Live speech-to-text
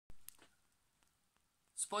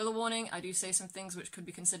Spoiler warning, I do say some things which could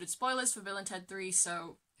be considered spoilers for Bill and Ted 3,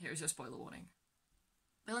 so here's your spoiler warning.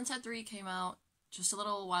 Bill and Ted 3 came out just a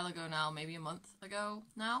little while ago now, maybe a month ago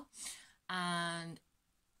now, and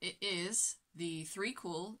it is the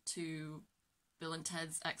threequel to Bill and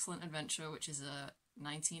Ted's Excellent Adventure, which is a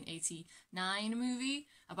 1989 movie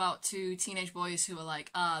about two teenage boys who are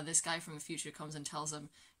like, this guy from the future comes and tells them,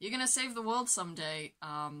 you're gonna save the world someday,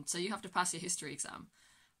 so you have to pass your history exam.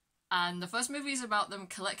 And the first movie is about them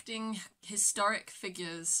collecting historic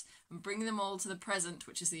figures and bringing them all to the present,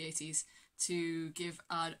 which is the 80s, to give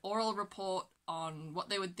an oral report on what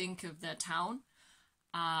they would think of their town.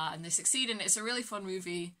 And they succeed, and it's a really fun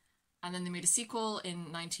movie. And then they made a sequel in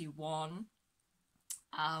 91,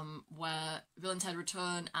 where Bill and Ted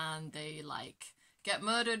return and they, like, get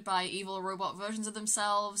murdered by evil robot versions of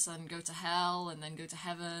themselves and go to hell and then go to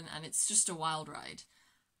heaven, and it's just a wild ride.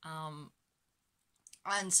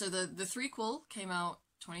 And so the threequel came out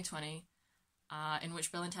 2020, in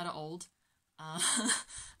which Bill and Ted are old,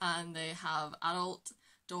 and they have adult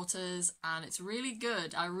daughters, and it's really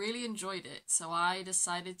good. I really enjoyed it, so I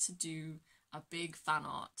decided to do a big fan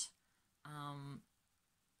art,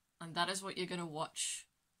 and that is what you're gonna watch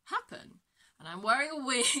happen. And I'm wearing a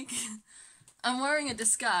wig, I'm wearing a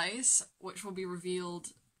disguise, which will be revealed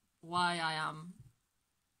why I am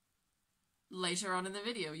later on in the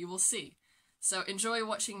video, you will see. So enjoy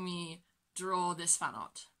watching me draw this fan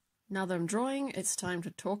art. Now that I'm drawing, it's time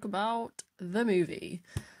to talk about the movie.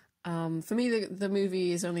 For me, the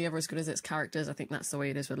movie is only ever as good as its characters. I think that's the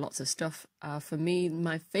way it is with lots of stuff. For me,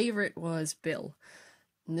 my favourite was Bill.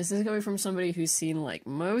 And this is coming from somebody who's seen, like,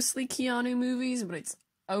 mostly Keanu movies, but it's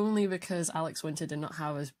only because Alex Winter did not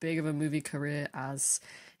have as big of a movie career as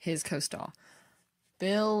his co-star.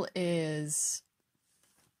 Bill is,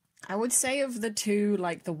 I would say, of the two,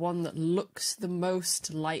 like, the one that looks the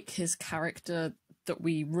most like his character that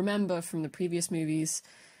we remember from the previous movies.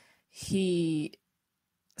 He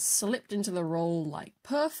slipped into the role, like,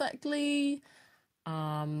 perfectly.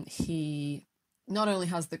 He not only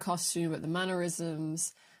has the costume, but the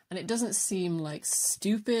mannerisms, and it doesn't seem, like,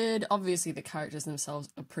 stupid. Obviously, the characters themselves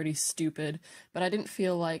are pretty stupid, but I didn't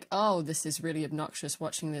feel like, oh, this is really obnoxious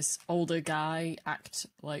watching this older guy act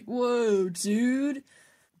like, whoa, dude.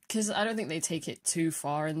 Because I don't think they take it too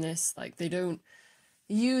far in this. Like, they don't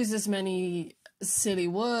use as many silly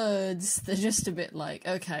words. They're just a bit like,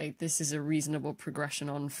 okay, this is a reasonable progression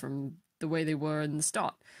on from the way they were in the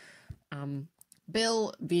start.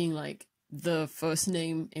 Bill being, like, the first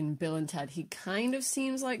name in Bill and Ted, he kind of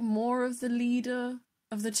seems like more of the leader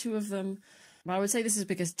of the two of them. But I would say this is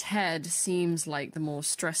because Ted seems like the more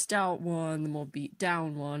stressed out one, the more beat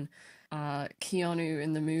down one. Keanu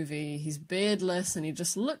in the movie, he's beardless and he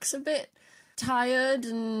just looks a bit tired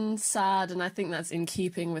and sad, and I think that's in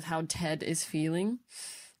keeping with how Ted is feeling.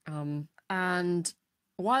 And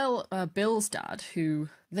while Bill's dad, who,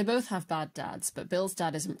 they both have bad dads, but Bill's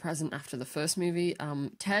dad isn't present after the first movie,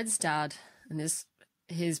 Ted's dad and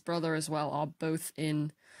his brother as well are both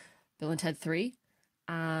in Bill and Ted 3,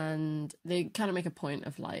 and they kind of make a point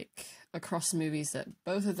of, like, across the movies that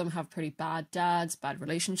both of them have pretty bad dads, bad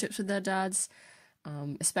relationships with their dads,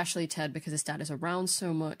 especially Ted because his dad is around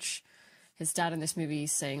so much. His dad in this movie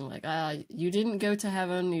is saying, like, you didn't go to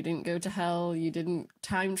heaven, you didn't go to hell, you didn't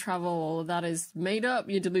time travel, all of that is made up,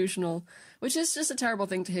 you're delusional, which is just a terrible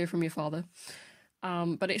thing to hear from your father.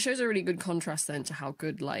 But it shows a really good contrast then to how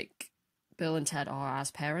good, like, Bill and Ted are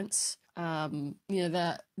as parents. You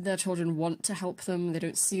know, their children want to help them, they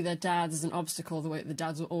don't see their dads as an obstacle the way the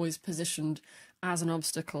dads were always positioned as an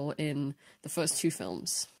obstacle in the first two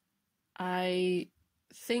films. I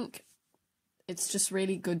think it's just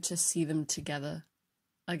really good to see them together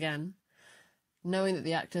again, knowing that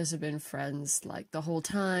the actors have been friends, like, the whole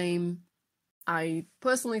time. I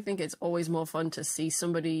personally think it's always more fun to see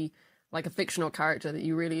somebody, like a fictional character that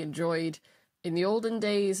you really enjoyed in the olden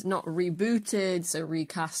days, not rebooted, so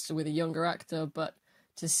recast with a younger actor, but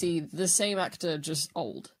to see the same actor just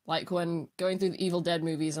old. Like, when going through the Evil Dead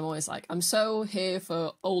movies, I'm always like, I'm so here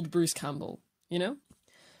for old Bruce Campbell, you know?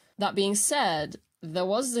 That being said, there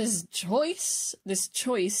was this choice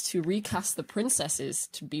to recast the princesses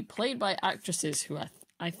to be played by actresses who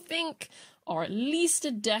I think are at least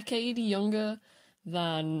a decade younger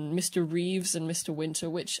than Mr. Reeves and Mr.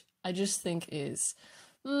 Winter, which I just think is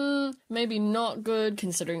maybe not good,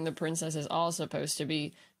 considering the princesses are supposed to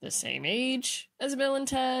be the same age as Bill and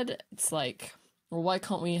Ted. It's like, well, why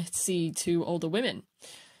can't we see two older women?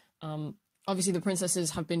 Obviously, the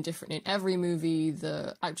princesses have been different in every movie.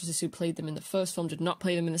 The actresses who played them in the first film did not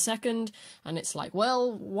play them in the second. And it's like,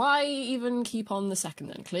 well, why even keep on the second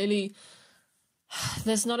then? Clearly,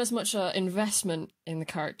 there's not as much investment in the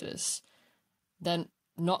characters. They're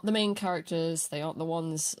not the main characters, they aren't the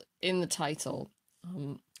ones in the title,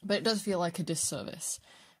 but it does feel like a disservice.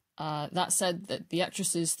 That said, that the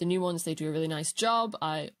actresses, the new ones, they do a really nice job.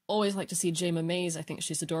 I always like to see Jayma Mays. I think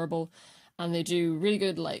she's adorable. And they do really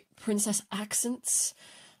good, like, princess accents.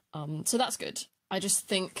 So that's good. I just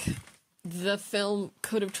think the film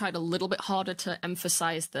could have tried a little bit harder to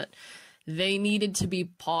emphasize that they needed to be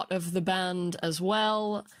part of the band as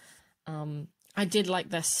well. I did like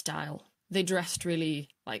their style. They dressed really,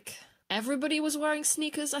 like, everybody was wearing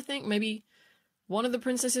sneakers, I think. Maybe one of the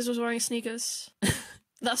princesses was wearing sneakers.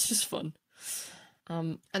 That's just fun.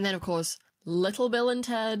 And then, of course, Little Bill and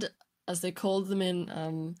Ted, as they called them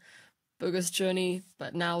in Bogus Journey,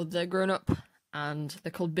 but now they're grown up, and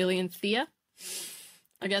they're called Billie and Thea.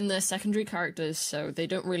 Again, they're secondary characters, so they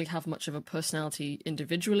don't really have much of a personality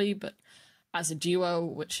individually, but as a duo,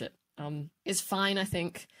 which is fine, I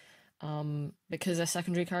think, because they're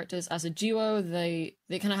secondary characters. As a duo, they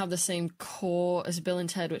kind of have the same core as Bill and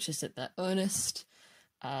Ted, which is that they're earnest.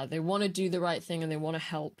 They want to do the right thing and they want to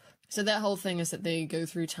help. So their whole thing is that they go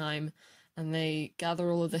through time and they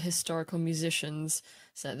gather all of the historical musicians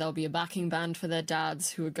so that there'll be a backing band for their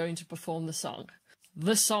dads who are going to perform the song.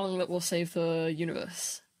 The song that will save the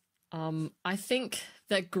universe. I think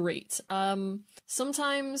they're great.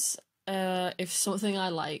 Sometimes, if something I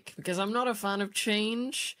like, because I'm not a fan of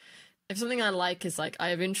change, if something I like is like, I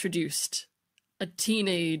have introduced a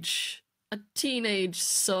teenage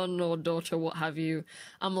son or daughter, what have you,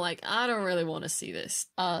 I'm like, I don't really want to see this.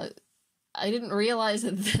 I didn't realize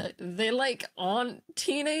that they like aren't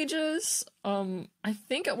teenagers. I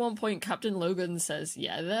think at one point Captain Logan says,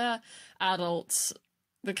 yeah, they're adults,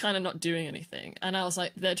 they're kind of not doing anything. And I was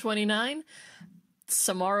like, they're 29?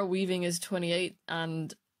 Samara Weaving is 28,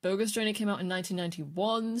 and Bogus Journey came out in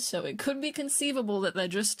 1991, so it could be conceivable that they're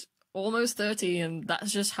just almost 30 and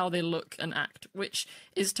that's just how they look and act, which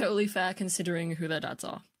is totally fair considering who their dads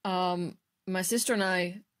are. My sister and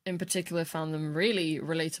I in particular found them really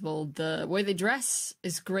relatable. The way they dress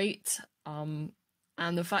is great, and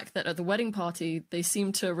the fact that at the wedding party they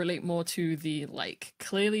seem to relate more to the, like,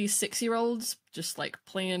 clearly 6-year-olds, just like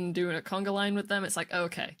playing, doing a conga line with them. It's like,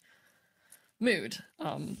 okay, mood.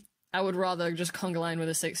 I would rather just conga line with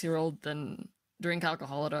a 6-year-old than drink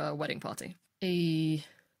alcohol at a wedding party.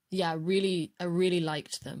 Yeah, I really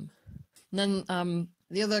liked them. And then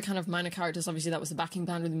the other kind of minor characters, obviously that was the backing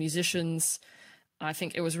band with the musicians. I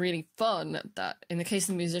think it was really fun that in the case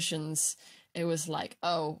of the musicians, it was like,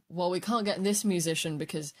 oh, well, we can't get this musician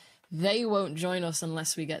because they won't join us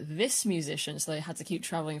unless we get this musician. So they had to keep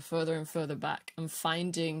traveling further and further back and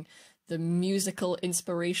finding the musical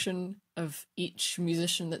inspiration of each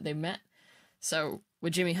musician that they met. So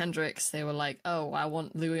with Jimi Hendrix, they were like, oh, I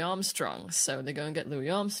want Louis Armstrong. So they go and get Louis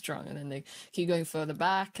Armstrong, and then they keep going further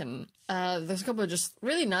back. And there's a couple of just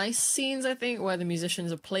really nice scenes, I think, where the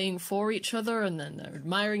musicians are playing for each other, and then they're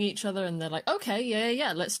admiring each other, and they're like, okay,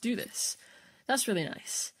 yeah, let's do this. That's really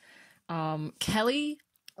nice. Kelly,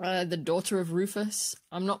 the daughter of Rufus.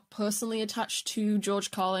 I'm not personally attached to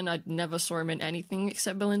George Carlin. I never saw him in anything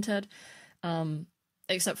except Bill and Ted,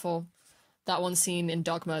 except for that one scene in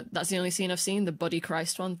Dogma. That's the only scene I've seen, the Buddy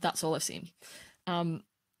Christ one. That's all I've seen.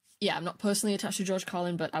 Yeah, I'm not personally attached to George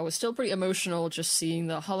Carlin, but I was still pretty emotional just seeing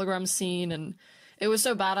the hologram scene, and it was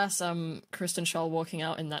so badass. Kristen Schaal walking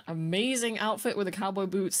out in that amazing outfit with the cowboy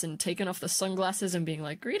boots and taking off the sunglasses and being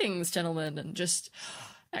like, greetings, gentlemen, and just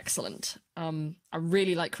excellent. I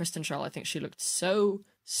really like Kristen Schaal. I think she looked so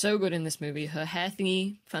good in this movie. Her hair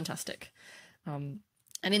thingy, fantastic. And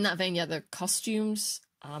in that vein, yeah, the costumes,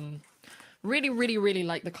 really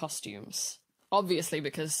like the costumes. Obviously,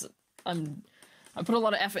 because I put a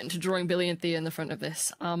lot of effort into drawing Billie and Thea in the front of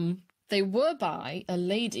this. They were by a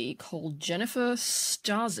lady called Jennifer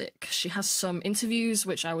Starzik. She has some interviews,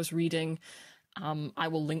 which I was reading. I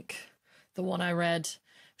will link the one I read.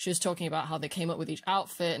 She was talking about how they came up with each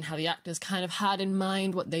outfit and how the actors kind of had in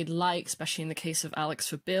mind what they'd like, especially in the case of Alex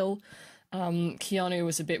for Bill. Keanu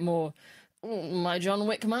was a bit more, my John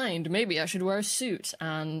Wick mind, maybe I should wear a suit.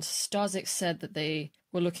 And Starzik said that they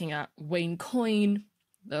were looking at Wayne Coyne,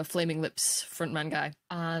 the Flaming Lips frontman guy.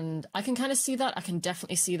 And I can kind of see that. I can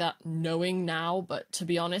definitely see that knowing now. But to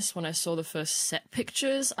be honest, when I saw the first set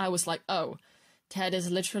pictures, I was like, oh, Ted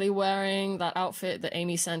is literally wearing that outfit that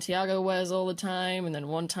Amy Santiago wears all the time. And then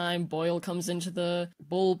one time Boyle comes into the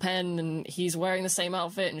bullpen and he's wearing the same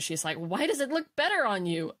outfit. And she's like, why does it look better on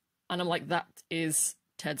you? And I'm like, that is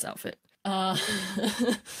Ted's outfit.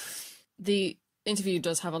 The interview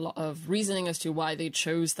does have a lot of reasoning as to why they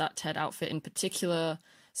chose that Ted outfit in particular.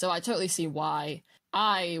 So I totally see why.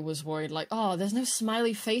 I was worried, like, oh, there's no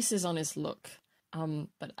smiley faces on his look.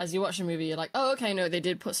 But as you watch the movie, you're like, oh, okay, no, they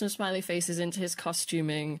did put some smiley faces into his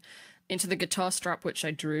costuming, into the guitar strap, which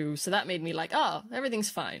I drew, so that made me like, oh, everything's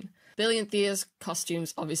fine. Billie and Thea's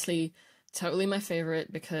costumes, obviously, totally my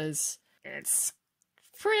favorite, because it's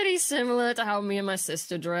pretty similar to how me and my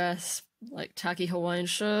sister dress, like tacky Hawaiian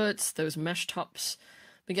shirts, those mesh tops.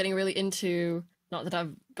 Been getting really into, not that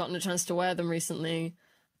I've gotten a chance to wear them recently,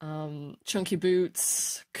 chunky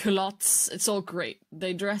boots, culottes, it's all great.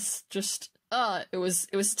 They dress just, it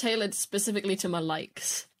was tailored specifically to my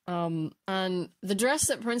likes. And the dress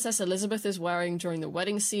that Princess Elizabeth is wearing during the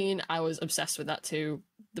wedding scene, I was obsessed with that too.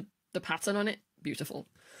 The pattern on it, beautiful.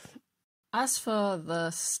 As for the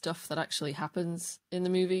stuff that actually happens in the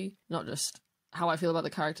movie, not just how I feel about the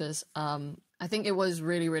characters, I think it was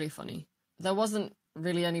really, really funny. There wasn't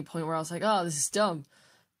really any point where I was like, oh, this is dumb.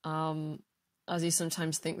 As you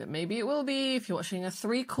sometimes think that maybe it will be if you're watching a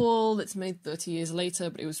threequel that's made 30 years later,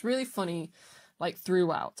 but it was really funny, like,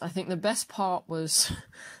 throughout. I think the best part was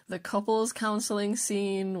the couples counseling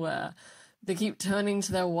scene where they keep turning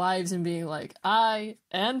to their wives and being like, I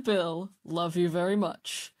and Bill love you very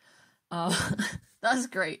much. That's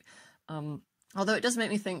great. Although it does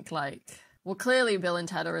make me think, like, well, clearly Bill and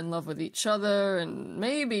Ted are in love with each other, and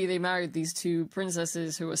maybe they married these two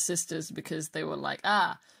princesses who were sisters because they were like,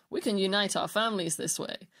 we can unite our families this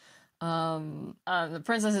way. And the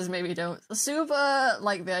princesses maybe don't super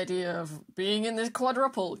like the idea of being in this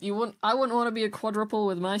quadruple. I wouldn't want to be a quadruple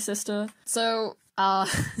with my sister. So,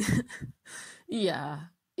 yeah,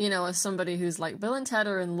 you know, as somebody who's like, Bill and Ted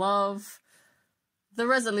are in love, the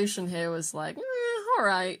resolution here was like,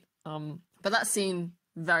 alright. But that scene,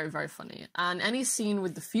 very, very funny. And any scene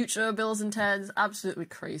with the future Bills and Teds, absolutely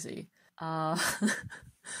crazy. The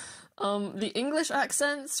English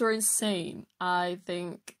accents were insane. I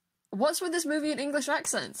think, what's with this movie in English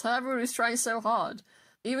accents? Everyone was trying so hard.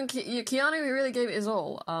 Even Keanu, he really gave it his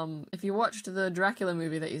all. If you watched the Dracula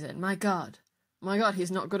movie that he's in, my god,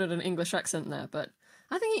 he's not good at an English accent there, but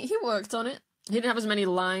I think he worked on it. He didn't have as many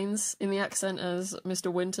lines in the accent as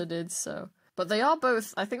Mr. Winter did, so. But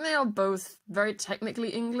I think they are both very technically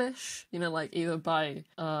English, you know, like either by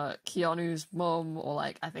Keanu's mom or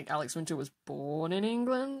like, I think Alex Winter was born in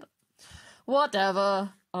England.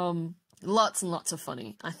 Whatever. Lots and lots of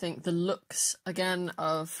funny. I think the looks, again,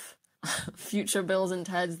 of future Bills and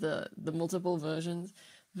Teds, the multiple versions,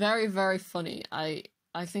 very, very funny. I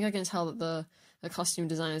think I can tell that the costume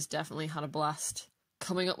designers definitely had a blast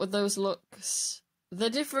coming up with those looks. The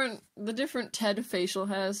different Ted facial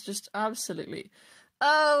hairs, just absolutely,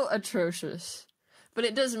 atrocious. But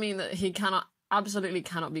it does mean that he absolutely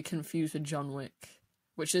cannot be confused with John Wick,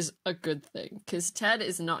 which is a good thing, because Ted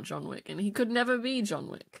is not John Wick, and he could never be John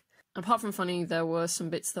Wick. Apart from funny, there were some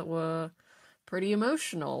bits that were pretty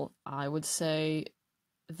emotional. I would say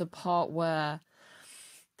the part where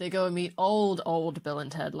they go and meet old Bill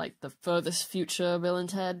and Ted, like the furthest future Bill and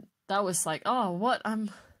Ted, that was like, oh, what? I'm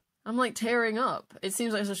like tearing up. It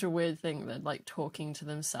seems like such a weird thing, that like talking to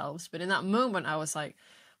themselves. But in that moment, I was like,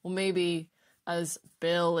 well, maybe as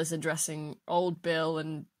Bill is addressing old Bill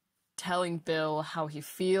and telling Bill how he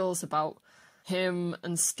feels about him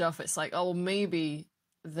and stuff, it's like, oh, maybe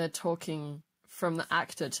they're talking from the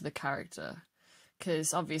actor to the character.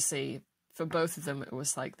 Because obviously, for both of them, it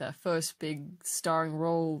was like their first big starring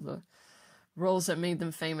role, the roles that made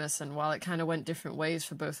them famous, and while it kind of went different ways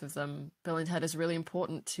for both of them, Bill and Ted is really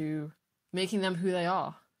important to making them who they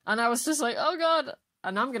are. And I was just like, oh god,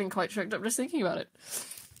 and I'm getting quite tricked up just thinking about it.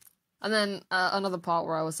 And then another part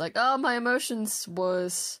where I was like, oh, my emotions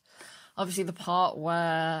was obviously the part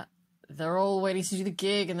where they're all waiting to do the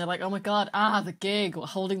gig, and they're like, oh my god, the gig, we're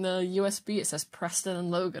holding the USB, it says Preston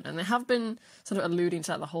and Logan, and they have been sort of alluding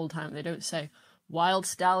to that the whole time. They don't say WYLD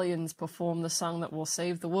STALLYNS perform the song that will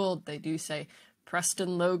save the world. They do say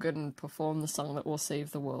Preston Logan perform the song that will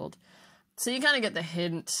save the world. So you kind of get the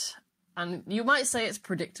hint, and you might say it's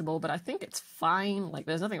predictable, but I think it's fine. Like,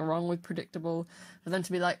 there's nothing wrong with predictable. For them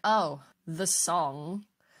to be like, oh, the song,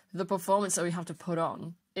 the performance that we have to put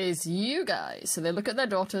on is you guys. So they look at their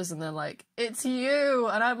daughters and they're like, it's you.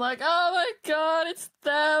 And I'm like, oh my god, it's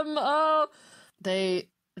them. Oh, they're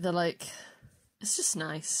like, it's just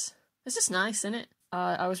nice. It's just nice, isn't it?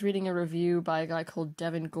 I was reading a review by a guy called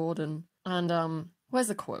Devin Gordon, and where's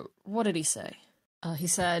the quote? What did he say? He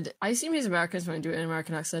said, I assume he's American, so I'm going to do it in an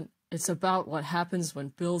American accent. It's about what happens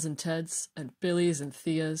when Bills and Teds and Billies and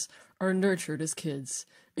Theas are nurtured as kids,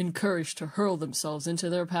 encouraged to hurl themselves into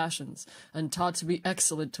their passions, and taught to be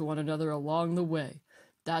excellent to one another along the way.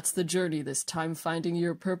 That's the journey this time, finding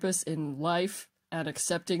your purpose in life and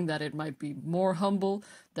accepting that it might be more humble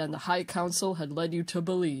than the High Council had led you to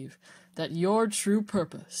believe, that your true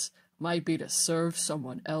purpose might be to serve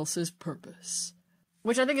someone else's purpose.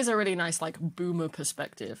 Which I think is a really nice, like, boomer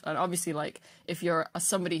perspective. And obviously, like, if you're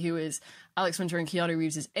somebody who is Alex Winter and Keanu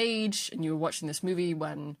Reeves' age, and you were watching this movie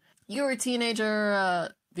when you were a teenager,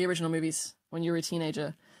 the original movies, when you were a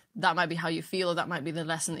teenager, that might be how you feel, or that might be the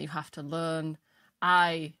lesson that you have to learn.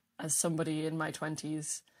 I, as somebody in my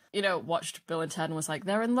 20s, you know, watched Bill and Ted and was like,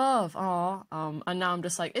 they're in love, aw. And now I'm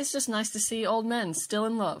just like, it's just nice to see old men still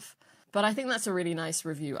in love. But I think that's a really nice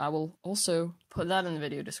review. I will also put that in the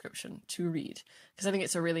video description to read, because I think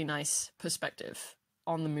it's a really nice perspective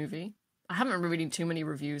on the movie. I haven't been reading too many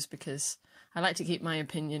reviews because I like to keep my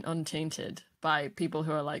opinion untainted by people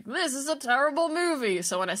who are like, this is a terrible movie.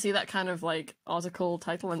 So when I see that kind of, like, article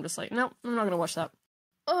title, I'm just like, no, I'm not going to watch that.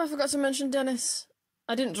 Oh, I forgot to mention Dennis.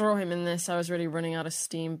 I didn't draw him in this. I was really running out of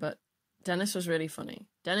steam, but Dennis was really funny.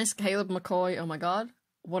 Dennis Caleb McCoy, oh my god.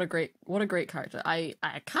 What a great character. I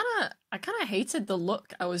kind of hated the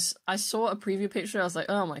look. I saw a preview picture. I was like,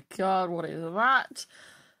 oh my god, what is that?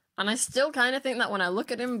 And I still kind of think that when I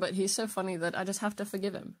look at him, but he's so funny that I just have to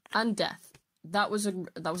forgive him. And Death. That was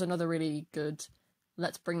another really good.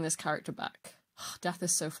 Let's bring this character back. Death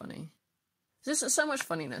is so funny. Just so much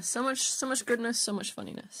funniness, so much goodness, so much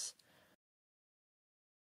funniness.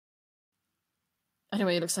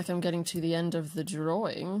 Anyway, it looks like I'm getting to the end of the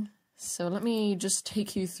drawing. So let me just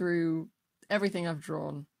take you through everything I've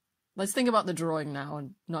drawn. Let's think about the drawing now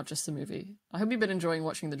and not just the movie. I hope you've been enjoying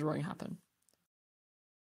watching the drawing happen.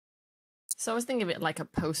 So I was thinking of it like a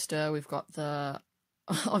poster.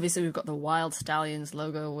 Obviously we've got the WYLD STALLYNS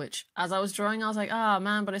logo, which as I was drawing I was like, ah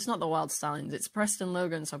man, but it's not the WYLD STALLYNS, it's Preston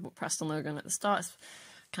Logan, so I put Preston Logan at the start. It's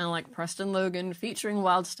kind of like Preston Logan featuring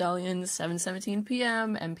WYLD STALLYNS, 7:17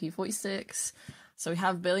 p.m, MP46. So we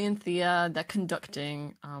have Billie and Thea, they're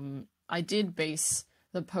conducting. I did base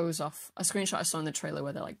the pose off a screenshot I saw in the trailer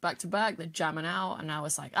where they're like back to back, they're jamming out, and I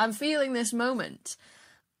was like, I'm feeling this moment.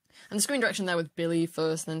 And the screen direction there with Billie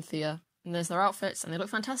first, then Thea, and there's their outfits, and they look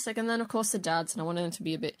fantastic. And then of course the dads, and I wanted them to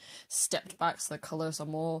be a bit stepped back so the colours are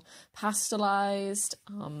more pastelized.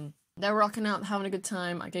 They're rocking out, having a good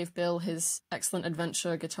time. I gave Bill his excellent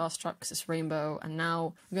adventure guitar strap because it's rainbow, and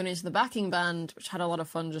now we're going into the backing band, which had a lot of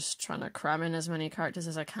fun just trying to cram in as many characters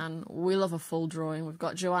as I can. We love a full drawing. We've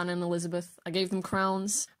got Joanna and Elizabeth. I gave them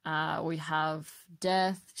crowns. We have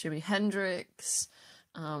Death, Jimi Hendrix,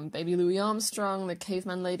 baby Louis Armstrong, the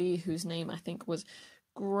caveman lady whose name I think was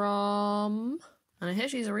Grom, and I hear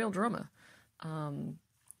she's a real drummer.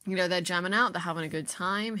 You know, they're jamming out, they're having a good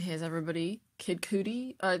time. Here's everybody. Kid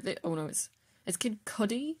Cudi. It's Kid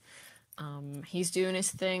Cudi. He's doing his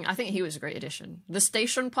thing. I think he was a great addition. The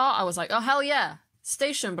station part, I was like, oh hell yeah,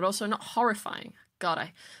 station, but also not horrifying. God,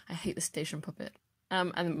 I hate the station puppet.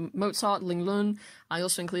 And Mozart, Ling Lun. I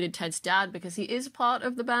also included Ted's dad because he is part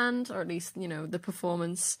of the band, or at least, you know, the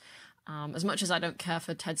performance. As much as I don't care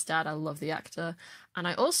for Ted's dad, I love the actor. And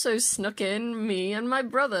I also snuck in me and my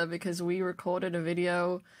brother because we recorded a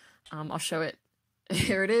video. I'll show it.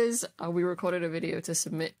 Here it is. We recorded a video to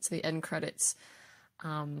submit to the end credits.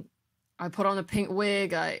 I put on a pink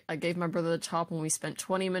wig. I gave my brother the top, and we spent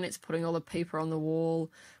 20 minutes putting all the paper on the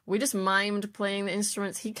wall. We just mimed playing the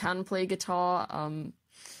instruments. He can play guitar, but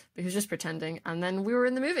he was just pretending. And then we were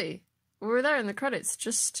in the movie. We were there in the credits,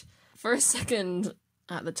 just for a second.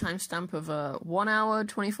 At the timestamp of 1 hour,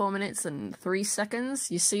 24 minutes, and 3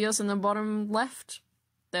 seconds. You see us in the bottom left?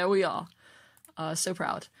 There we are. So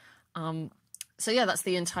proud. So yeah, that's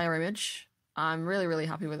the entire image. I'm really, really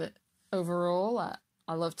happy with it. Overall,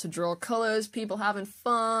 I love to draw colours, people having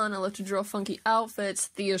fun. I love to draw funky outfits.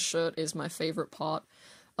 Thea's shirt is my favourite part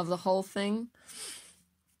of the whole thing.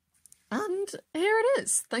 And here it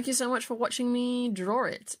is. Thank you so much for watching me draw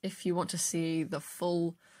it. If you want to see the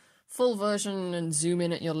full version and zoom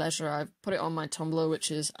in at your leisure, I've put it on my Tumblr, which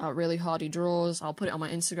is Really Hardy Draws. I'll put it on my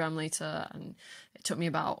Instagram later, and it took me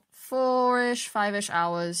about 5-ish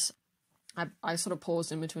hours. I sort of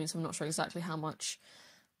paused in between, so I'm not sure exactly how much.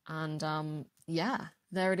 And yeah,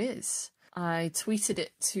 there it is. I tweeted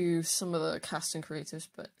it to some of the cast and creators,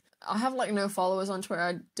 but I have like no followers on Twitter.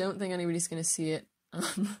 I don't think anybody's going to see it.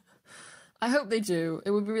 I hope they do.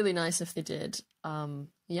 It would be really nice if they did.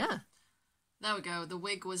 Yeah. There we go. The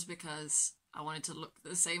wig was because I wanted to look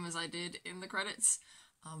the same as I did in the credits.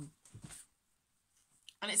 And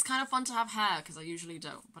it's kind of fun to have hair, because I usually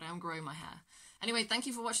don't, but I am growing my hair. Anyway, thank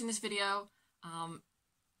you for watching this video.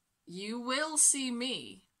 You will see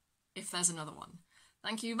me if there's another one.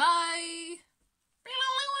 Thank you, bye!